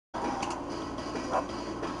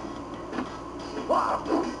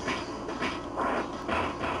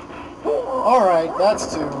Alright,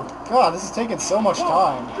 that's two. God, this is taking so much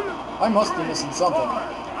time. I must be missing something.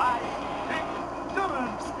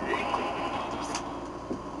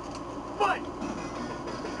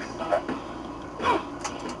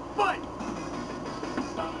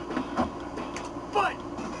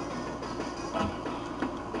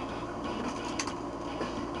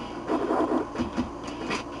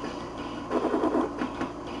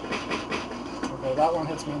 Okay, that one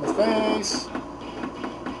hits me in the face.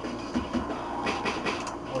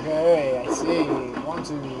 Okay, I see. 1,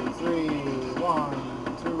 2, 3, 1,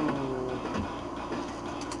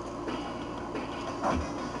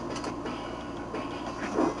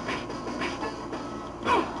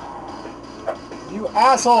 2. You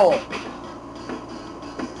asshole!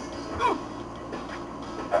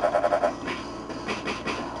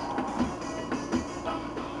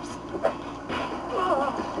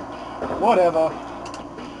 Whatever.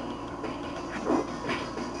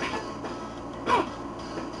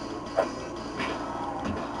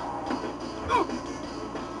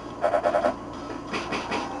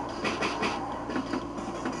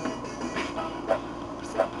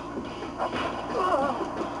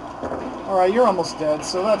 Alright, you're almost dead,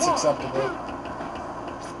 so that's acceptable.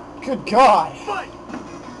 Good God!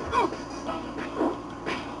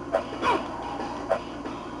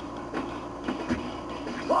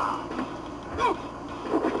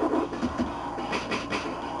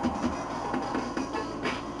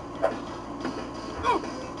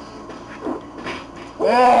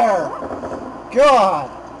 There! God!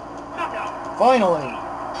 Finally!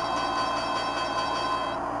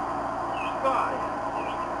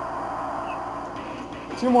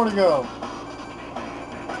 Two more to go.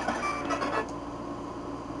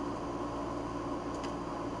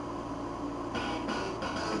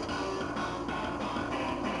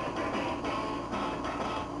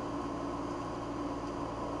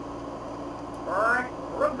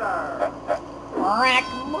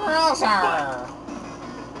 Bruiser!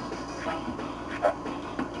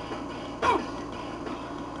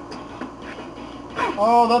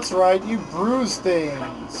 Oh, that's right, you bruise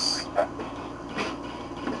things.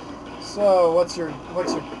 So, what's your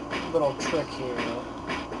little trick here?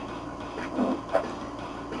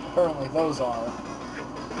 Apparently those are.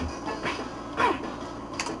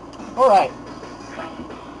 Alright.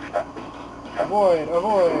 Avoid,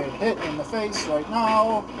 avoid, hit in the face right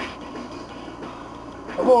now.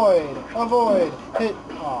 Avoid, avoid, hit.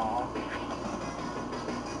 Aww.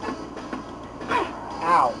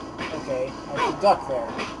 Ow. Okay, I have to duck there.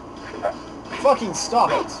 Fucking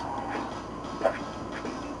stop it.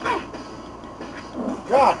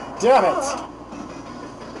 God damn it!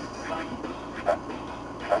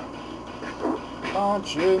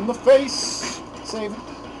 Punch in the face! Save.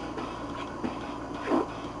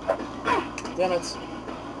 Damn it.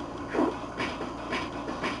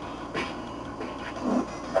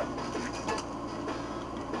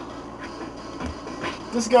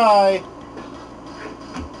 This guy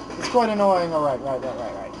is quite annoying. Alright, right.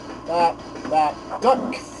 That,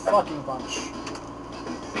 duck fucking punch.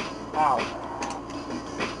 Ow.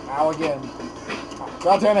 Ow again. Oh,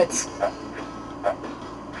 God damn it!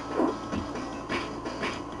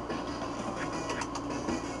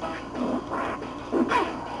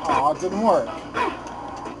 Aw, it didn't work.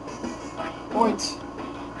 Point.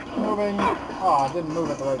 Moving. Aw, it didn't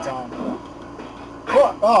move at the right time.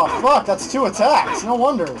 Oh, fuck, that's 2 attacks. No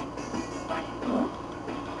wonder.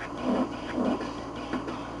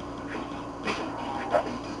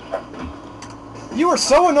 You are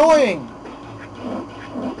so annoying!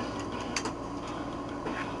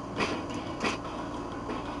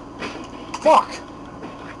 Fuck!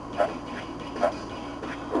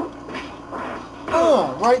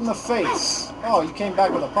 Right in the face. Oh, you came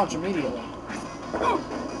back with a punch immediately.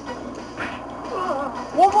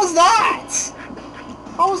 What was that?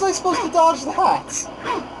 How was I supposed to dodge that?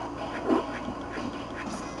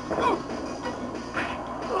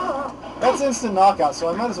 That's instant knockout, so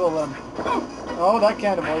I might as well let him... Oh, that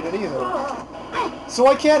can't avoid it either. So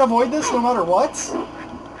I can't avoid this no matter what?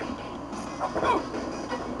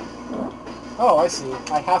 Oh, I see.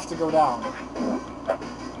 I have to go down.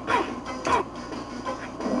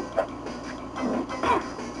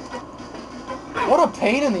 What a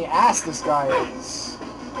pain in the ass this guy is.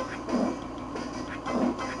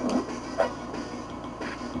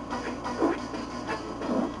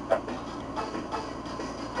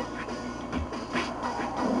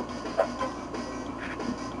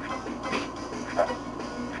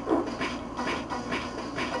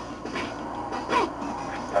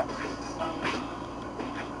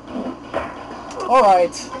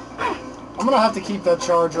 Alright. I'm gonna have to keep that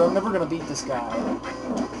charger. I'm never gonna beat this guy.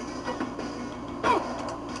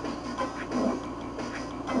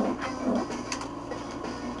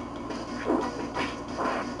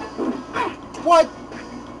 What?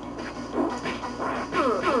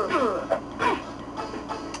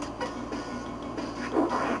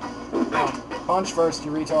 Oh, punch first,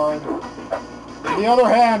 you retard. The other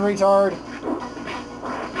hand, retard.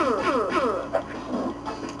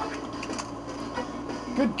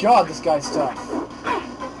 Good God, this guy's tough.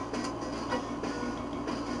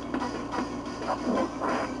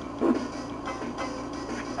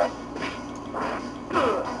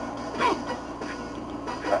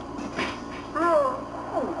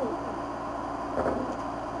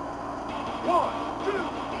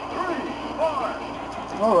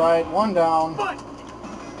 Alright, one down.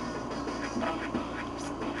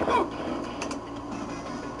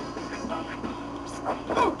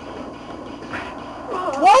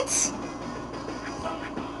 What?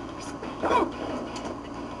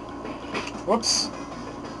 Whoops.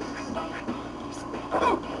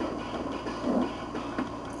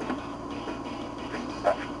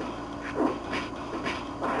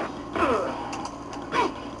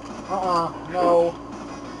 No.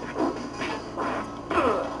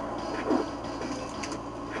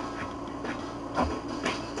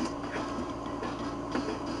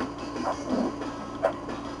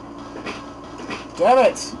 Damn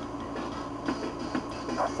it!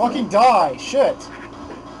 Fucking die! Shit!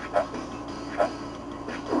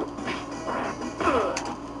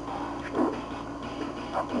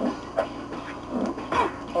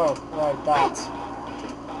 Oh, right, that.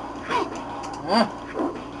 Huh?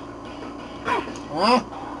 Huh?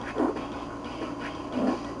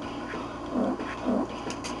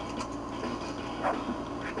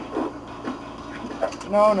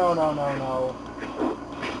 No, no, no, no, no.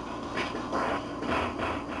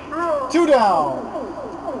 2 down!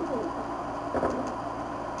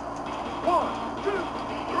 1, 2, 3,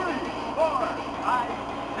 4, 5,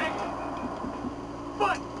 6,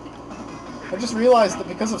 5. I just realized that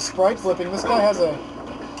because of sprite flipping, this guy has a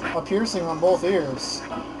piercing on both ears.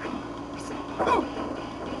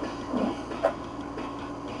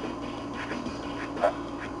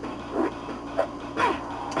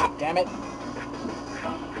 Damn it.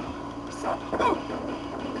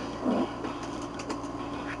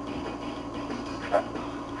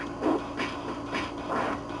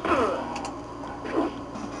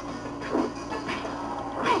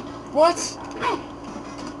 What?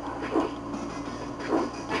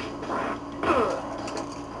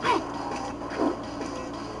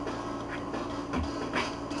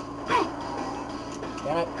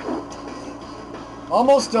 Damn it.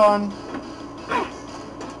 Almost done.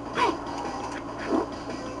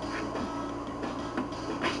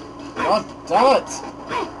 God damn it!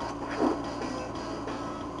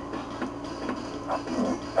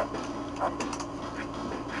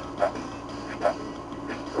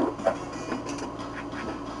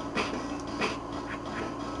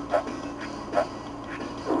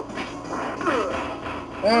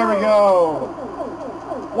 There we go.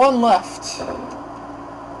 1 left.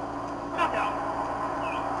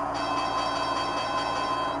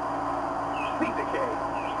 Beat the cake.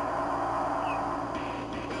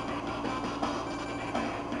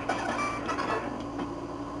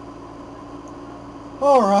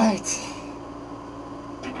 All right.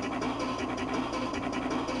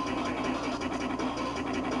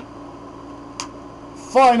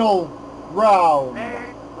 Final round.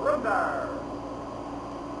 Bruiser.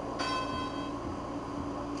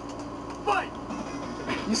 Fight!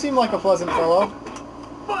 You seem like a pleasant fellow.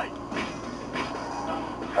 Fight!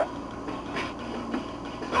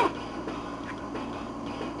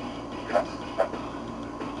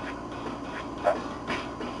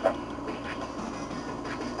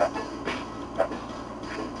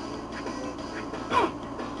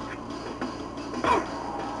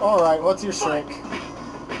 Alright, what's your trick?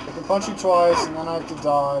 I can punch you twice and then I have to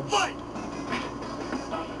dodge. Fight!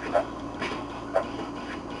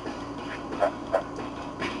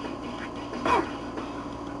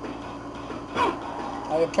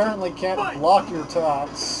 I apparently can't block your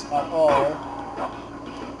attacks at all.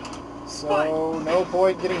 So, no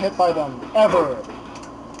point getting hit by them. Ever!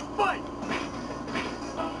 Fight!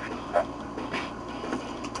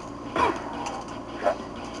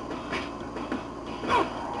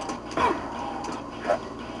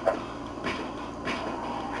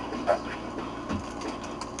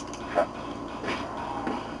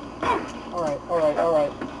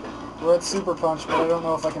 Alright. We're at Super Punch, but I don't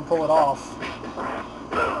know if I can pull it off.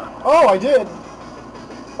 Oh, I did!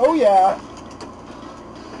 Oh yeah!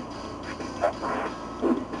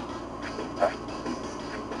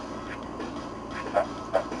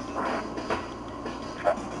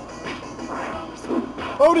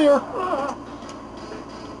 Oh dear!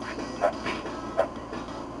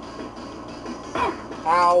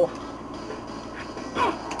 Ow.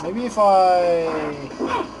 Maybe if I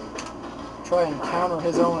try and counter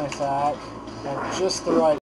his own attack at just the right